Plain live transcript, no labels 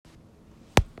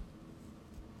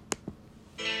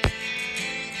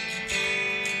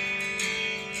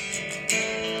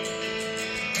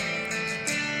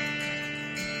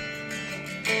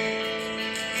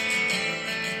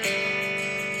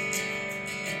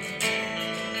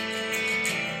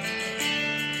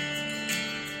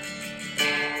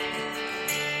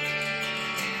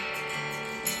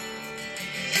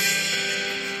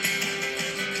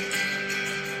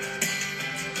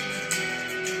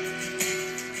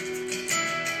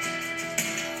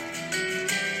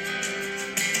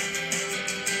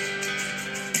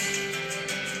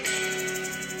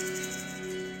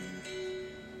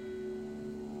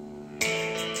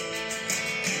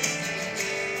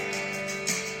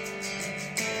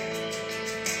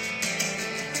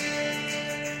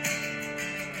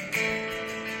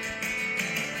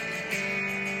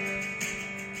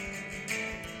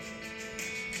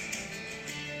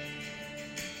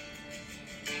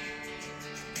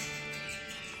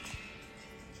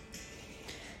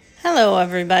Hello,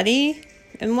 everybody,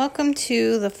 and welcome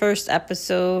to the first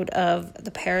episode of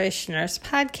the Parish Nurse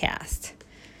Podcast.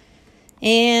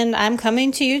 And I'm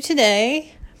coming to you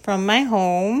today from my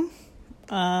home,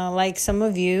 like some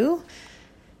of you.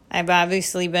 I've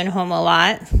obviously been home a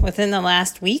lot within the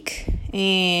last week,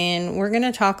 and we're going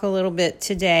to talk a little bit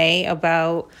today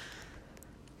about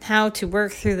how to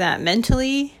work through that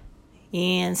mentally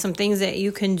and some things that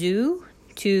you can do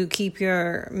to keep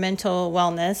your mental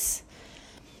wellness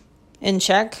in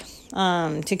check,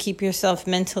 to keep yourself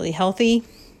mentally healthy,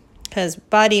 because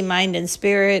body, mind, and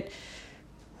spirit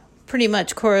pretty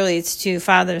much correlates to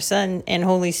Father, Son, and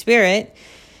Holy Spirit.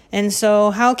 And so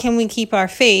how can we keep our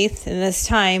faith in this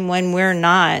time when we're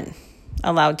not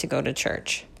allowed to go to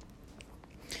church?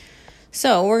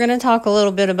 So we're going to talk a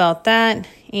little bit about that,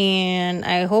 and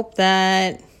I hope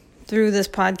that through this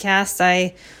podcast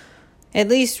I at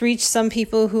least reach some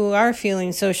people who are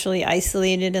feeling socially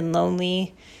isolated and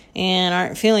lonely and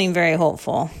aren't feeling very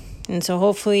hopeful. And so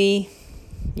hopefully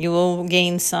you will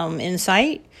gain some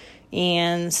insight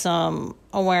and some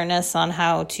awareness on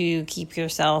how to keep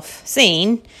yourself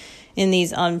sane in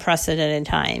these unprecedented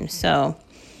times. So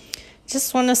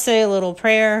just want to say a little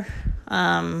prayer,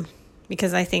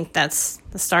 because I think that's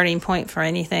the starting point for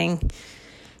anything.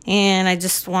 And I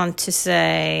just want to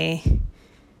say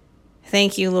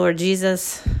thank you, Lord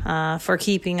Jesus, for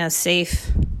keeping us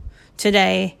safe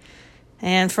today,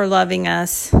 and for loving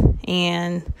us,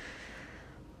 and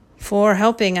for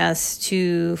helping us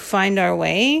to find our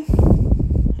way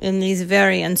in these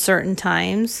very uncertain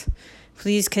times.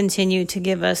 Please continue to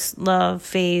give us love,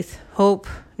 faith, hope,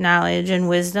 knowledge, and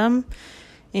wisdom,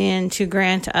 and to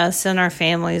grant us and our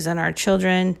families and our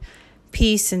children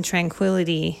peace and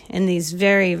tranquility in these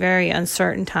very, very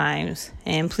uncertain times.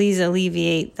 And please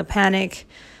alleviate the panic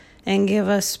and give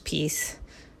us peace.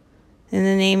 In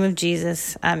the name of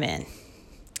Jesus, amen.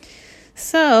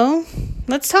 So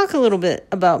let's talk a little bit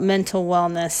about mental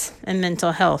wellness and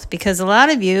mental health, because a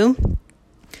lot of you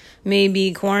may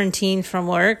be quarantined from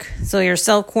work. So you're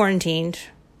self-quarantined,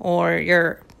 or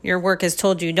your work has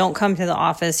told you don't come to the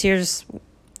office. Here's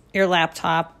your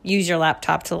laptop. Use your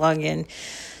laptop to log in.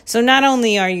 So not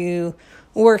only are you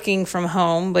working from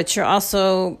home, but you're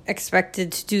also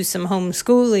expected to do some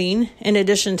homeschooling in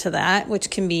addition to that,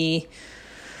 which can be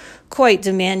quite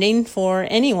demanding for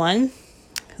anyone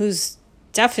who's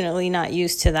definitely not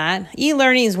used to that.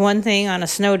 E-learning is one thing on a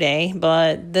snow day,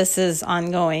 but this is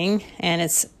ongoing, and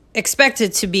it's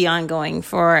expected to be ongoing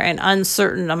for an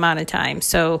uncertain amount of time.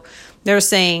 So they're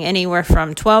saying anywhere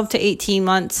from 12 to 18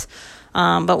 months.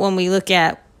 But when we look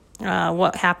at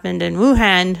what happened in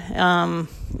Wuhan,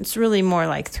 it's really more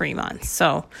like 3 months.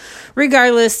 So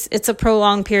regardless, it's a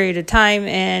prolonged period of time,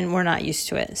 and we're not used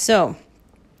to it. So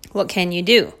what can you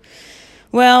do?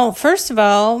 Well, first of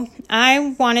all,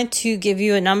 I wanted to give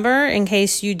you a number in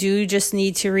case you do just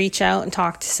need to reach out and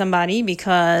talk to somebody,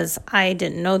 because I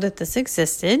didn't know that this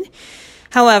existed.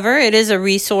 However, it is a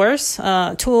resource,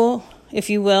 tool, if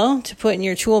you will, to put in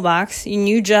your toolbox, and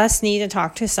you just need to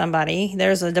talk to somebody.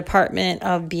 There's a Department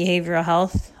of Behavioral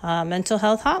Health, mental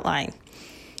health hotline,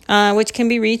 which can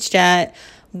be reached at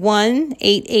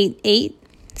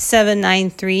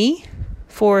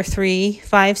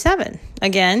 1-888-793-4357.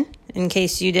 Again, in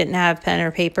case you didn't have pen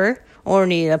or paper or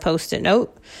need a Post-it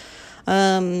note.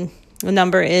 The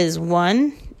number is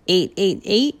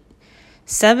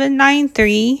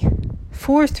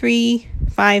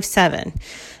 1-888-793-4357.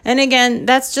 And again,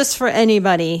 that's just for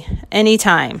anybody,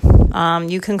 anytime.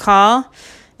 You can call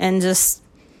and just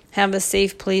have a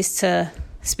safe place to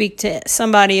speak to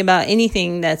somebody about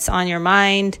anything that's on your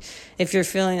mind. If you're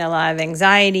feeling a lot of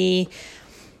anxiety,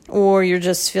 or you're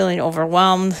just feeling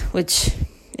overwhelmed, which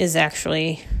is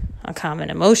actually a common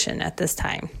emotion at this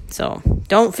time. So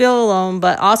don't feel alone,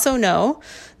 but also know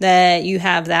that you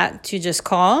have that to just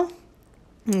call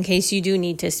in case you do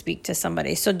need to speak to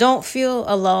somebody. So don't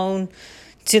feel alone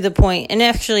to the point. And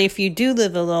actually, if you do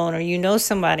live alone, or you know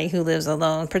somebody who lives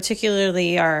alone,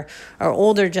 particularly our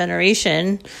older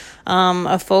generation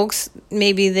of folks,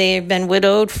 maybe they've been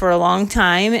widowed for a long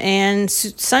time, and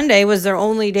Sunday was their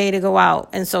only day to go out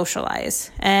and socialize.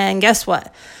 And guess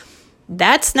what?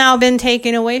 That's now been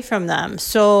taken away from them.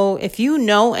 So if you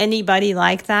know anybody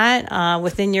like that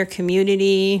within your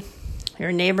community,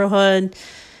 your neighborhood,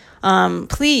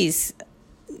 please,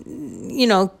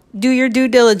 do your due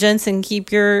diligence and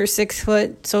keep your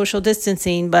 6-foot social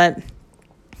distancing. But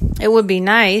it would be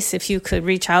nice if you could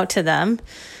reach out to them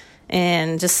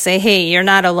and just say, hey, you're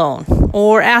not alone.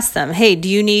 Or ask them, hey, do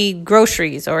you need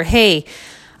groceries? Or, hey,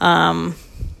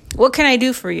 what can I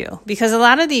do for you? Because a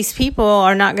lot of these people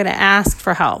are not going to ask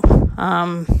for help.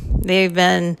 They've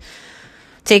been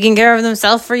taking care of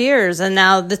themselves for years. And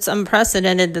now it's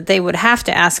unprecedented that they would have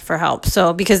to ask for help.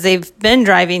 So because they've been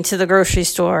driving to the grocery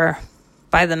store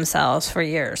by themselves for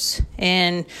years,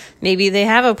 and maybe they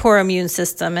have a poor immune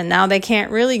system and now they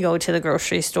can't really go to the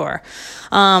grocery store.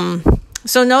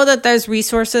 So know that there's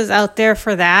resources out there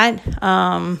for that.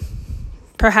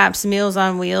 Perhaps Meals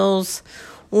on Wheels,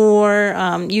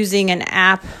 or using an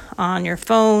app on your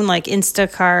phone like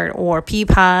Instacart or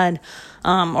Peapod,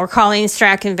 or calling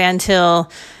Strack and Van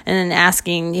Til and then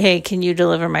asking, hey, can you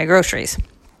deliver my groceries?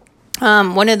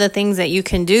 One of the things that you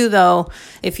can do, though,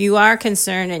 if you are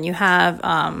concerned and you have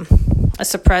a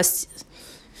suppressed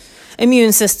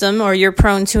immune system, or you're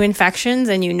prone to infections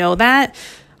and you know that,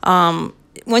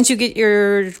 once you get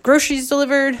your groceries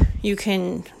delivered, you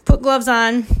can put gloves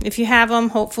on if you have them.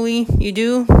 Hopefully you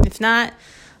do. If not,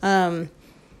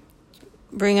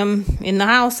 bring them in the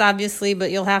house, obviously, but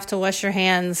you'll have to wash your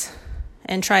hands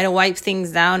and try to wipe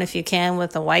things down if you can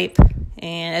with a wipe,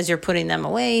 and as you're putting them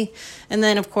away. And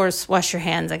then, of course, wash your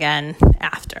hands again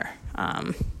after.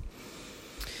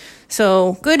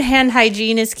 So good hand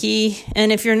hygiene is key.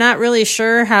 And if you're not really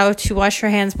sure how to wash your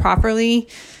hands properly,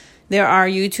 there are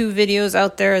YouTube videos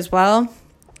out there as well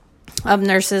of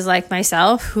nurses like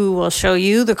myself who will show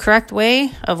you the correct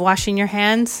way of washing your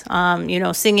hands.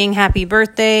 Singing happy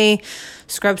birthday,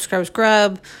 scrub, scrub,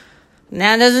 scrub. And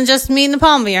that doesn't just mean the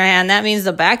palm of your hand. That means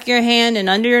the back of your hand and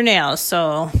under your nails.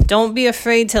 So don't be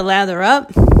afraid to lather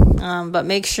up, but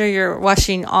make sure you're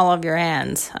washing all of your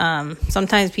hands.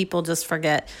 Sometimes people just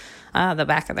forget the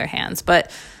back of their hands.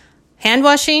 But hand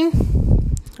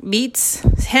washing beats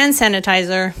hand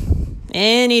sanitizer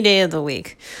any day of the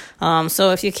week.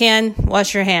 So if you can,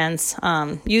 wash your hands.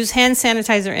 Use hand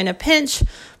sanitizer in a pinch,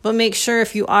 but make sure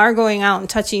if you are going out and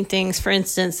touching things, for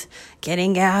instance,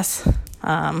 getting gas,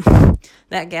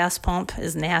 that gas pump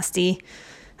is nasty.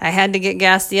 I had to get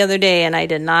gas the other day and I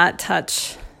did not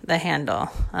touch the handle.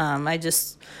 I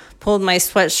just pulled my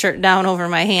sweatshirt down over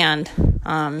my hand,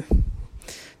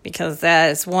 because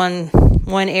that is one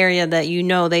area that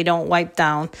they don't wipe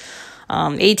down.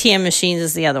 ATM machines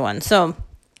is the other one. So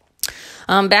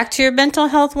back to your mental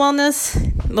health wellness.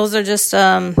 Those are just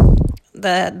the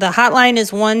hotline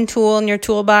is one tool in your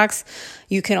toolbox.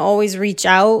 You can always reach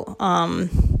out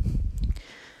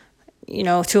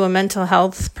to a mental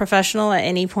health professional at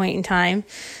any point in time.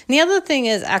 And the other thing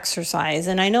is exercise.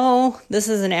 And I know this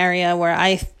is an area where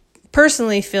I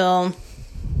personally feel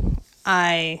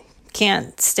I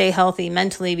can't stay healthy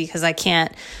mentally because I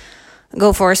can't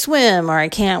go for a swim or I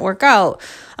can't work out.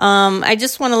 I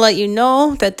just want to let you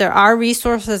know that there are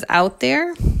resources out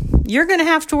there. You're going to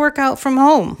have to work out from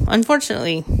home.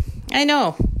 Unfortunately, I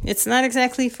know it's not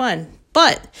exactly fun,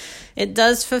 but it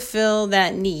does fulfill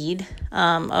that need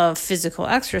of physical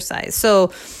exercise.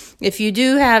 So if you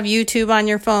do have YouTube on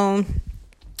your phone,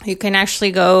 you can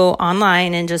actually go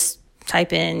online and just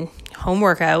type in home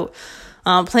workout.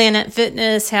 Planet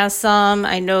Fitness has some.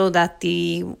 I know that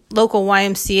the local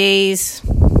YMCAs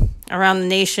around the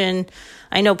nation,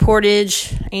 I know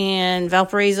Portage and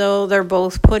Valparaiso, they're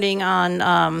both putting on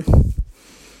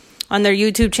their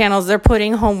YouTube channels, they're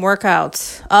putting home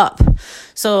workouts up.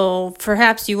 So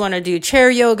perhaps you want to do chair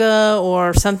yoga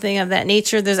or something of that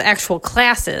nature. There's actual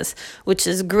classes, which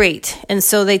is great. And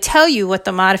so they tell you what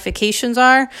the modifications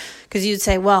are, because you'd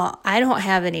say, well, I don't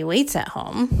have any weights at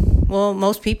home. Well,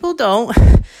 most people don't,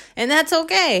 and that's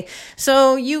okay.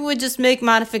 So you would just make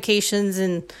modifications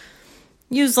and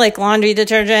use like laundry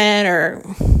detergent or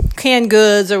canned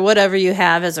goods or whatever you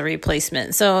have as a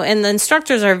replacement. So, and the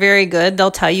instructors are very good.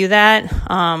 They'll tell you that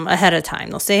ahead of time.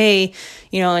 They'll say, hey,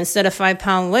 instead of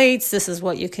 5-pound weights, this is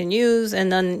what you can use. And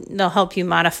then they'll help you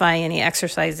modify any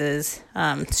exercises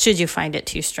should you find it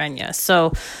too strenuous.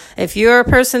 So if you're a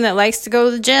person that likes to go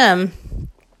to the gym,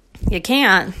 you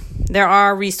can't. There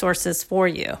are resources for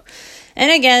you.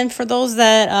 And again, for those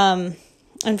that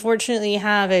unfortunately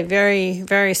have a very,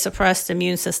 very suppressed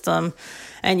immune system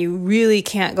and you really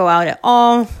can't go out at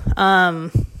all, I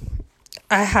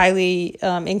highly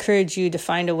encourage you to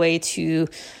find a way to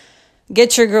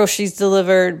get your groceries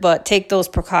delivered, but take those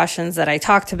precautions that I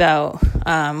talked about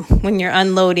when you're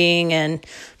unloading and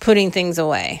putting things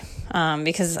away.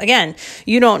 Because again,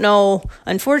 you don't know,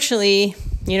 unfortunately,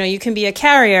 you can be a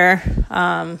carrier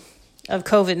of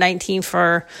COVID-19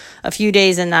 for a few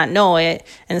days and not know it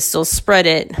and still spread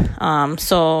it.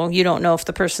 So you don't know if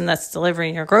the person that's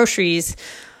delivering your groceries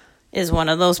is one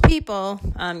of those people.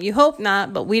 You hope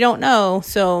not, but we don't know.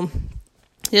 So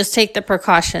just take the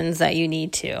precautions that you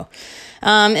need to.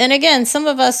 And again, some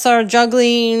of us are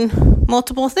juggling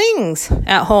multiple things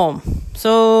at home.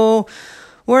 So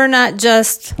we're not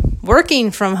just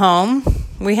working from home.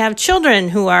 we have children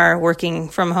who are working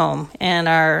from home and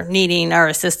are needing our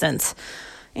assistance.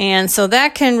 And so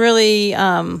that can really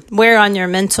wear on your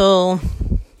mental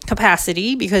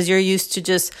capacity because you're used to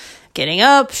just getting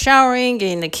up, showering,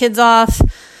 getting the kids off,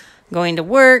 going to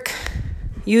work,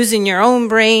 using your own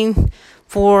brain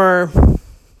for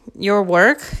your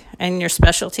work and your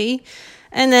specialty,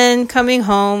 and then coming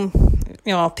home,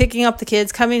 picking up the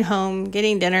kids, coming home,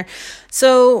 getting dinner.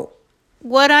 So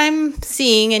what I'm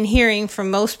seeing and hearing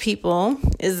from most people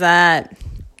is that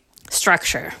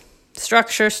structure. So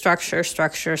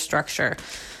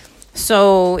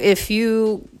if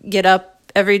you get up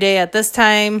every day at this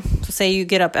time, say you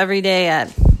get up every day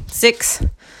at 6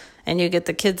 and you get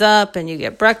the kids up and you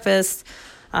get breakfast,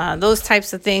 those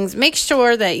types of things, make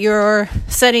sure that you're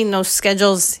setting those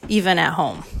schedules even at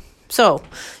home. So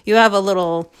you have a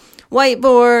little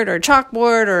whiteboard or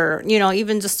chalkboard or,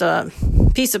 even just a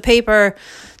piece of paper.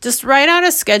 Just write out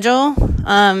a schedule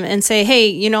and say, hey,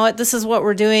 you know what, this is what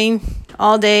we're doing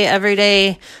all day, every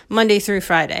day, Monday through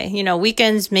Friday.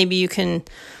 Weekends, maybe you can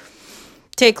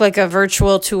take like a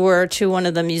virtual tour to one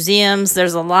of the museums.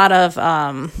 There's a lot of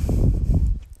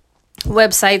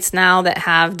websites now that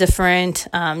have different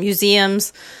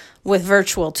museums with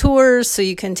virtual tours, so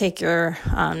you can take your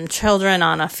children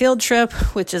on a field trip,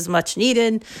 which is much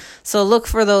needed. So look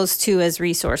for those two as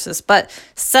resources. But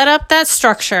set up that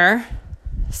structure,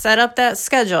 set up that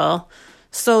schedule,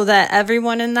 so that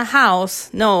everyone in the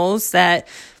house knows that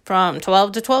from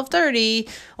 12 to 12:30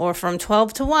 or from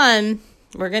 12 to 1,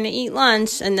 we're going to eat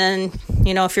lunch. And then,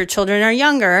 if your children are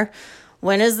younger,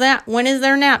 when is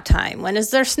their nap time? When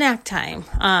is their snack time?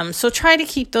 So try to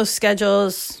keep those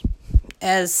schedules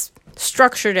as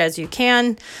structured as you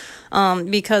can,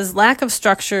 because lack of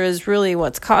structure is really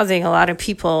what's causing a lot of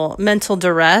people mental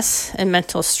duress and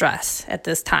mental stress at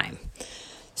this time.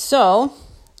 So,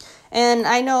 and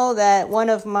I know that one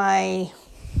of my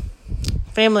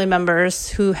family members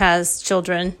who has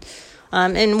children,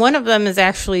 and one of them is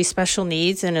actually special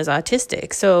needs and is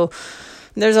autistic. So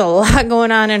there's a lot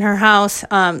going on in her house.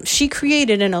 She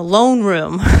created an alone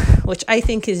room, which I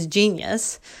think is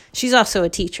genius. She's also a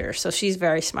teacher, so she's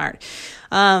very smart.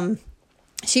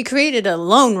 She created a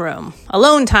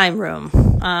alone time room.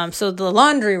 So the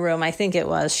laundry room, I think it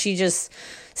was, she just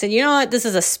said, you know what, this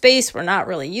is a space we're not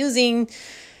really using.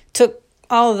 Took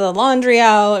all the laundry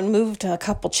out and moved a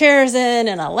couple chairs in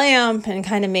and a lamp and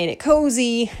kind of made it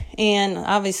cozy. And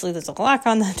obviously there's a lock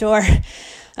on the door.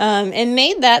 And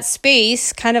made that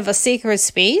space kind of a sacred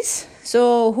space.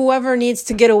 So whoever needs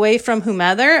to get away from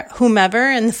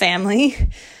whomever in the family,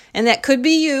 and that could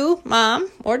be you, mom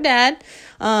or dad.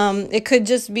 It could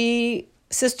just be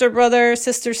sister, brother,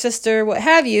 sister, what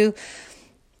have you.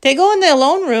 They go in the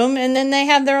alone room and then they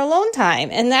have their alone time.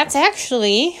 And that's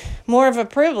actually more of a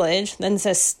privilege than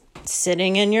just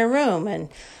sitting in your room. And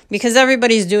because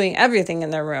everybody's doing everything in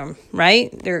their room,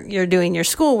 right? You're doing your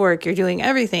schoolwork, you're doing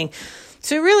everything.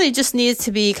 So it really just needs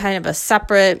to be kind of a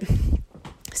separate,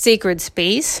 sacred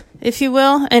space, if you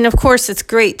will. And of course, it's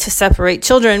great to separate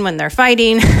children when they're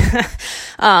fighting.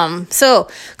 So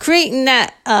creating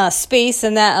that space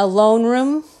and that alone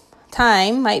room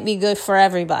time might be good for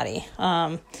everybody.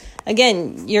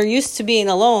 Again, you're used to being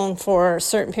alone for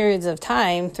certain periods of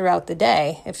time throughout the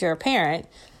day if you're a parent,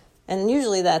 and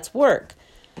usually that's work.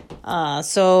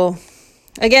 So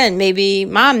again, maybe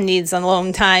mom needs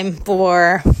alone time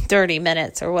for 30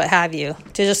 minutes or what have you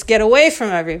to just get away from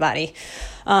everybody.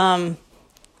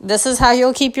 This is how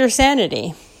you'll keep your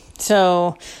sanity.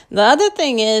 So the other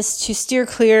thing is to steer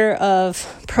clear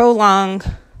of prolonged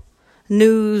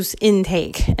news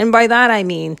intake. And by that, I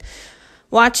mean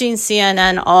watching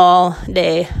CNN all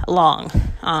day long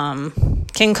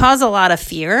can cause a lot of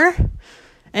fear.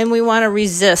 And we want to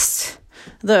resist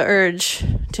the urge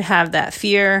to have that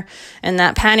fear and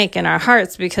that panic in our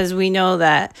hearts, because we know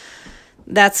that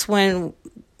that's when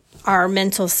our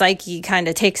mental psyche kind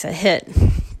of takes a hit.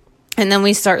 And then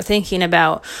we start thinking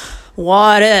about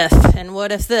what if, and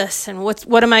what if this, and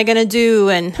what am I going to do?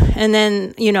 And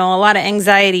then, a lot of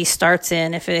anxiety starts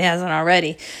in if it hasn't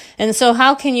already. And so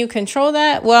how can you control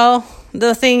that? Well,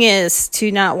 the thing is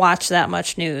to not watch that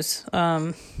much news,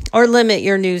 or limit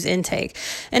your news intake.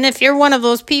 And if you're one of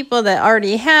those people that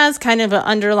already has kind of an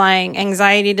underlying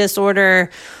anxiety disorder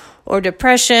or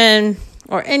depression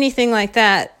or anything like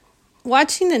that,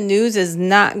 watching the news is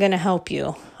not going to help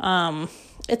you.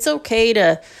 It's okay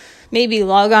to maybe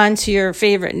log on to your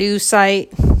favorite news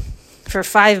site for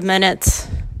 5 minutes,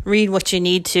 read what you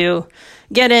need to,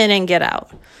 get in and get out.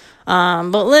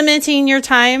 But limiting your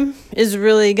time is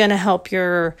really going to help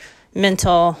your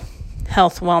mental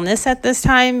health wellness at this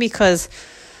time, because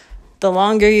the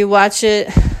longer you watch it,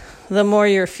 the more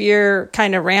your fear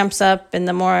kind of ramps up and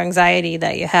the more anxiety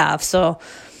that you have. So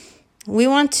we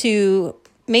want to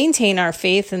maintain our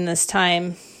faith in this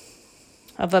time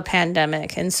of a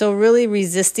pandemic. And so really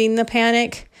resisting the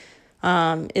panic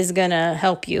is going to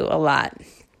help you a lot.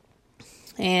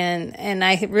 And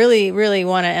I really, really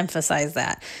want to emphasize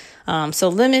that. So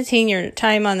limiting your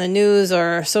time on the news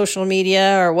or social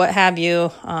media or what have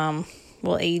you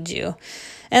will aid you.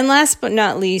 And last but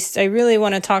not least, I really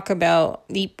want to talk about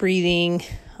deep breathing,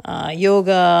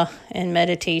 yoga, and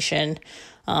meditation,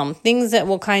 things that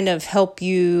will kind of help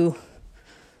you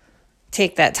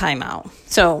take that time out.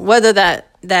 So whether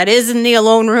that is in the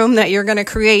alone room that you're going to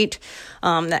create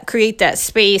that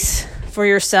space for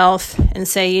yourself and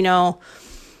say,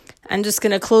 I'm just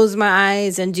going to close my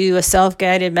eyes and do a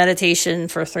self-guided meditation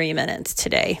for 3 minutes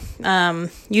today.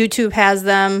 YouTube has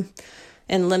them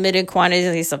in limited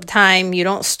quantities of time. You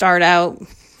don't start out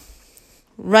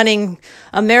running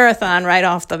a marathon right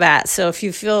off the bat. So if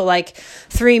you feel like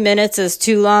 3 minutes is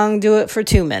too long, do it for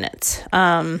 2 minutes.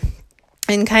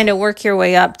 And kind of work your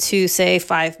way up to, say,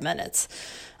 5 minutes.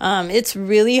 It's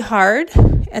really hard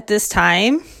at this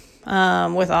time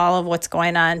with all of what's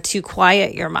going on to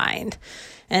quiet your mind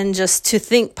and just to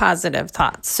think positive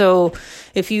thoughts. So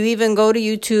if you even go to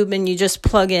YouTube and you just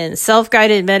plug in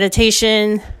self-guided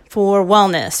meditation for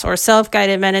wellness or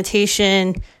self-guided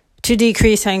meditation to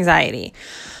decrease anxiety,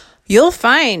 you'll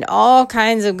find all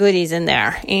kinds of goodies in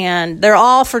there. And they're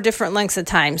all for different lengths of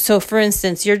time. So for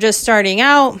instance, you're just starting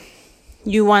out,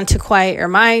 you want to quiet your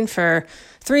mind for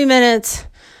 3 minutes,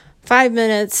 5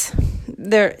 minutes,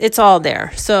 it's all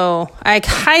there. So I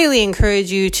highly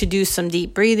encourage you to do some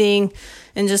deep breathing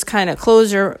and just kind of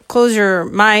close your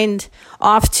mind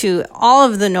off to all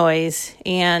of the noise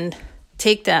and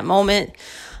take that moment.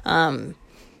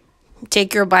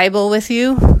 Take your Bible with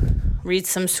you, read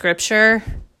some scripture,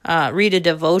 read a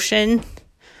devotion,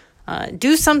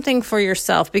 do something for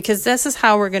yourself, because this is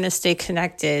how we're going to stay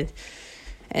connected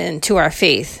and to our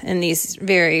faith in these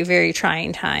very, very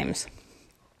trying times.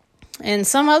 And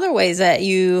some other ways that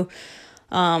you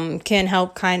can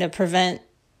help kind of prevent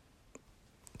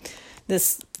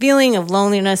this feeling of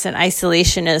loneliness and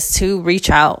isolation is to reach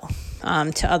out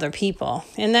to other people.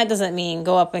 And that doesn't mean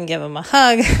go up and give them a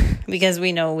hug, because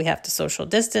we know we have to social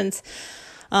distance.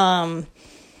 But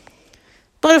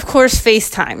of course,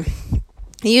 FaceTime.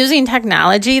 Using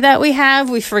technology that we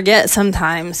have, we forget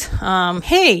sometimes.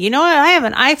 Hey, you know what? I have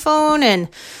an iPhone, and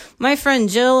my friend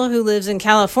Jill, who lives in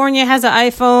California, has an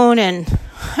iPhone, and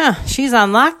she's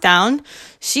on lockdown.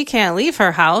 She can't leave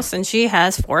her house, and she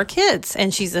has 4 kids,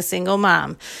 and she's a single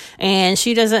mom. And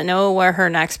she doesn't know where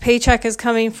her next paycheck is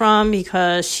coming from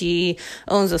because she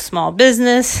owns a small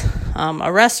business,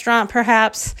 a restaurant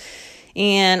perhaps.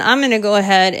 And I'm going to go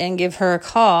ahead and give her a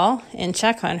call and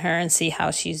check on her and see how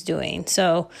she's doing.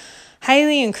 So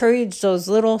highly encourage those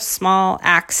little small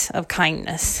acts of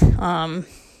kindness.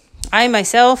 I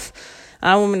myself,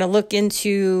 I'm going to look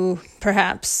into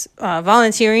perhaps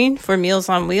volunteering for Meals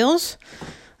on Wheels,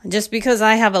 just because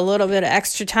I have a little bit of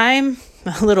extra time.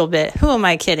 A little bit. Who am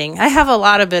I kidding? I have a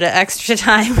lot of bit of extra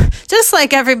time, just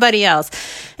like everybody else.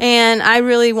 And I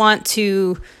really want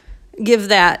to give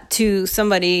that to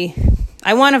somebody.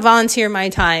 I want to volunteer my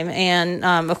time and,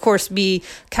 of course, be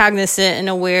cognizant and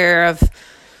aware of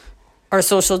our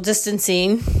social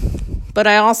distancing. But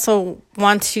I also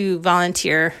want to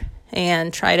volunteer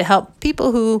and try to help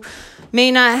people who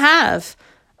may not have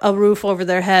a roof over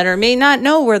their head or may not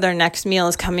know where their next meal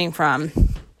is coming from.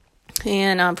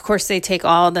 And, of course, they take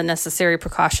all the necessary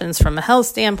precautions from a health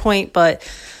standpoint, but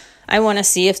I want to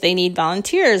see if they need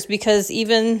volunteers because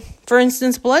even, for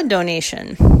instance, blood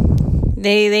donation.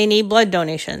 They need blood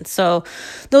donations. So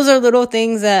those are little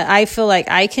things that I feel like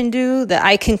I can do, that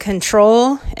I can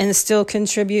control and still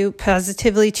contribute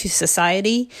positively to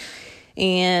society.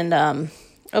 And,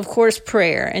 of course,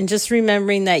 prayer. And just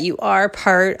remembering that you are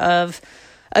part of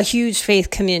a huge faith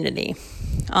community.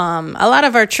 A lot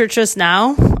of our churches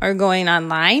now are going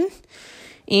online.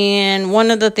 And one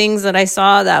of the things that I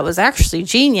saw that was actually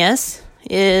genius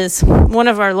is one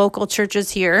of our local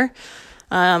churches here.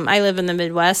 I live in the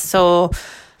Midwest, so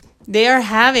they are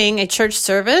having a church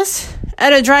service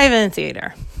at a drive-in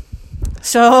theater.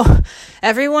 So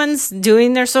everyone's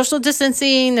doing their social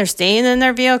distancing, they're staying in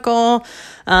their vehicle,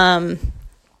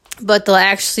 but they'll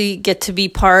actually get to be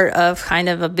part of kind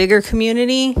of a bigger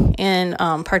community and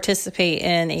participate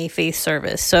in a faith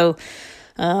service. So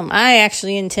I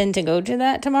actually intend to go to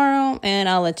that tomorrow, and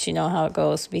I'll let you know how it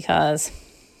goes because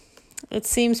it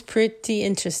seems pretty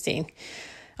interesting.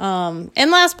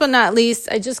 And last but not least,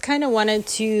 I just kind of wanted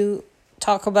to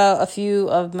talk about a few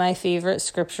of my favorite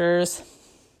scriptures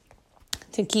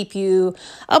to keep you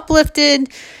uplifted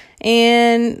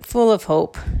and full of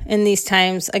hope in these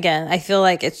times. Again, I feel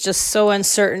like it's just so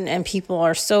uncertain and people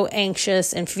are so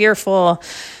anxious and fearful.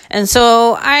 And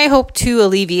so I hope to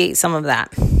alleviate some of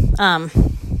that.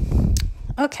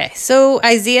 Okay, so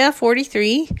Isaiah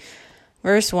 43,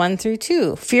 verse 1 through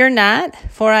 2. Fear not,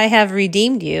 for I have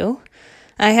redeemed you.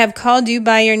 I have called you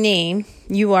by your name.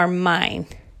 You are mine.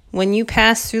 When you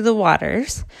pass through the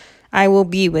waters, I will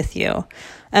be with you.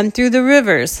 And through the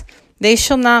rivers, they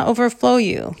shall not overflow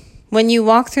you. When you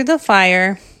walk through the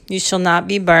fire, you shall not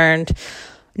be burned,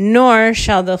 nor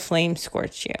shall the flame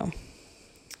scorch you.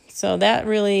 So that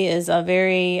really is a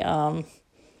very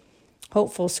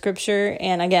hopeful scripture.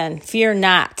 And again, fear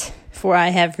not, for I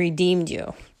have redeemed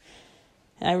you.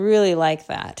 I really like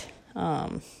that.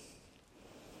 And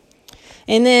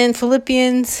then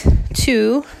Philippians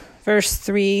 2, verse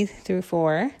 3 through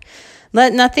 4.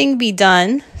 Let nothing be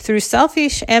done through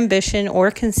selfish ambition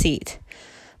or conceit,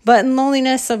 but in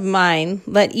lowliness of mind,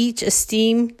 let each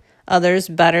esteem others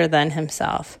better than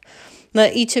himself.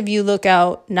 Let each of you look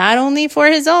out not only for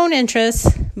his own interests,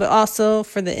 but also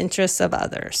for the interests of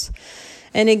others.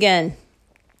 And again,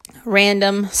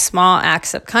 random small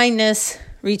acts of kindness,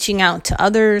 reaching out to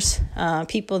others,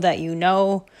 people that you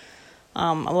know.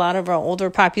 A lot of our older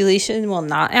population will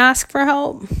not ask for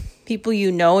help. People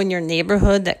you know in your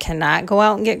neighborhood that cannot go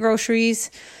out and get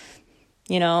groceries,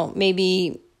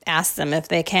 maybe ask them if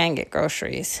they can get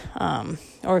groceries,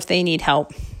 or if they need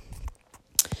help.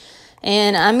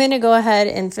 And I'm going to go ahead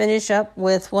and finish up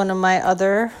with one of my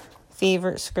other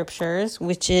favorite scriptures,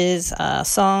 which is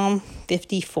Psalm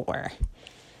 54.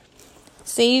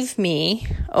 Save me,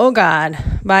 O God,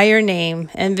 by your name,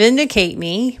 and vindicate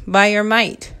me by your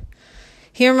might.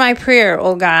 Hear my prayer,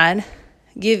 O God.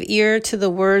 Give ear to the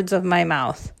words of my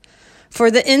mouth. For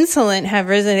the insolent have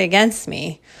risen against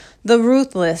me. The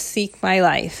ruthless seek my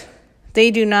life.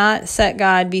 They do not set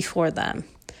God before them.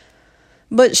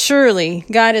 But surely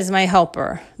God is my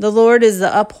helper. The Lord is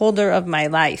the upholder of my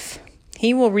life.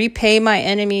 He will repay my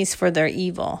enemies for their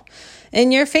evil.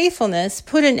 In your faithfulness,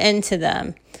 put an end to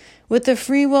them. With the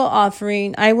freewill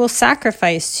offering, I will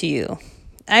sacrifice to you.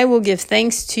 I will give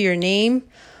thanks to your name,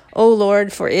 O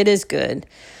Lord, for it is good.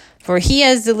 For he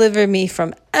has delivered me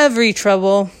from every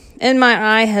trouble, and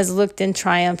my eye has looked in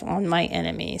triumph on my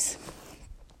enemies.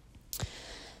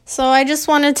 So I just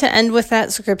wanted to end with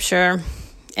that scripture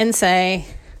and say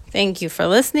thank you for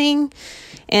listening.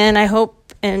 And I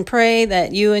hope and pray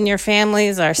that you and your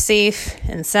families are safe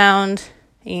and sound.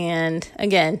 And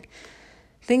again,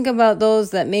 think about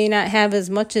those that may not have as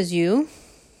much as you.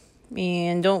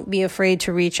 And don't be afraid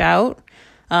to reach out.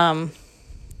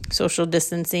 Social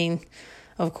distancing,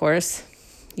 of course,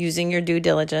 using your due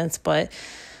diligence, but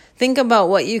think about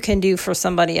what you can do for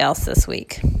somebody else this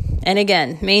week. And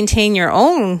again, maintain your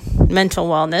own mental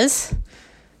wellness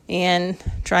and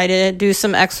try to do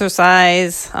some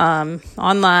exercise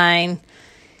online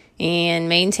and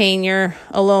maintain your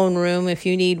alone room if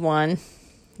you need one.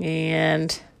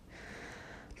 And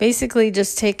basically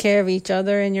just take care of each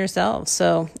other and yourselves.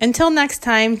 So until next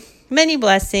time, many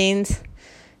blessings.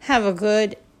 Have a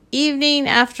good evening,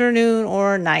 afternoon,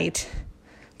 or night.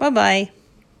 Bye-bye.